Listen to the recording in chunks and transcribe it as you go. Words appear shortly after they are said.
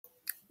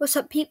What's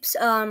up, peeps?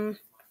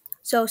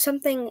 So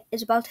something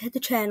is about to hit the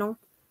channel.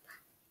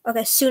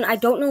 Okay, soon. I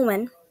don't know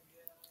when,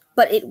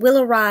 but it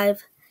will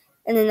arrive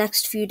in the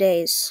next few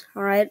days.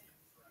 All right.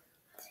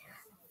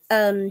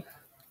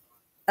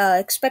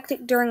 Expect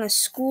it during a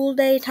school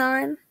day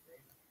time.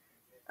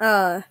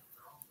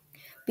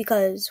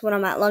 Because when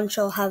I'm at lunch,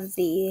 I'll have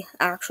the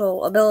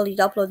actual ability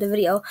to upload the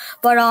video.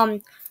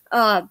 But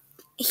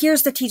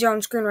here's the teaser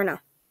on screen right now.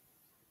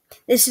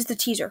 This is the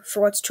teaser for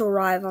what's to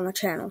arrive on the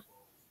channel.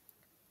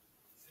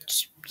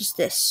 Just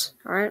this.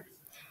 All right.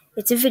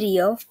 It's a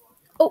video.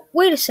 Oh,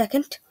 wait a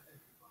second.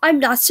 I'm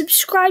not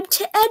subscribed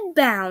to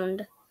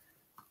Edbound.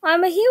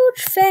 I'm a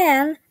huge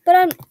fan, but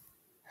I'm...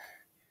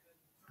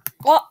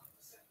 Oh,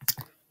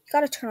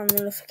 gotta turn on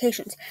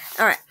notifications.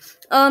 Alright,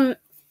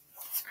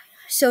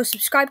 so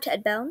subscribe to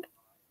Edbound.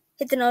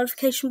 Hit the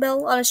notification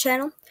bell on his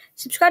channel.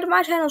 Subscribe to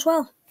my channel as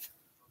well.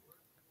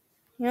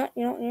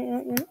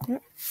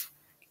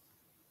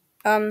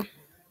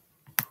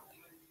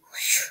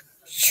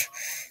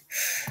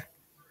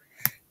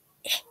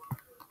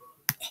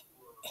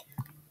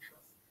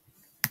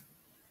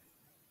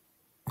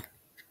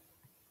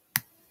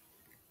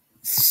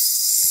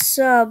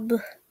 Sub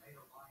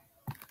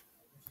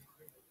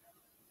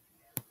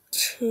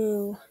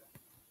to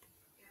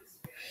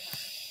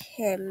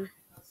him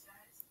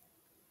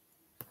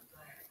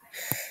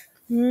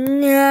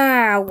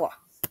now,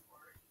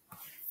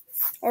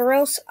 or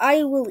else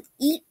I will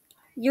eat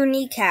your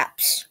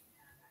kneecaps.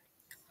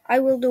 I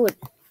will do it.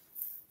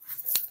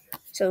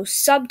 So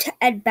sub to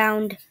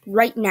Edbound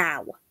right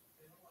now,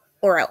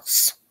 or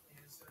else.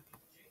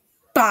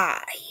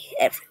 Bye,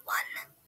 everyone.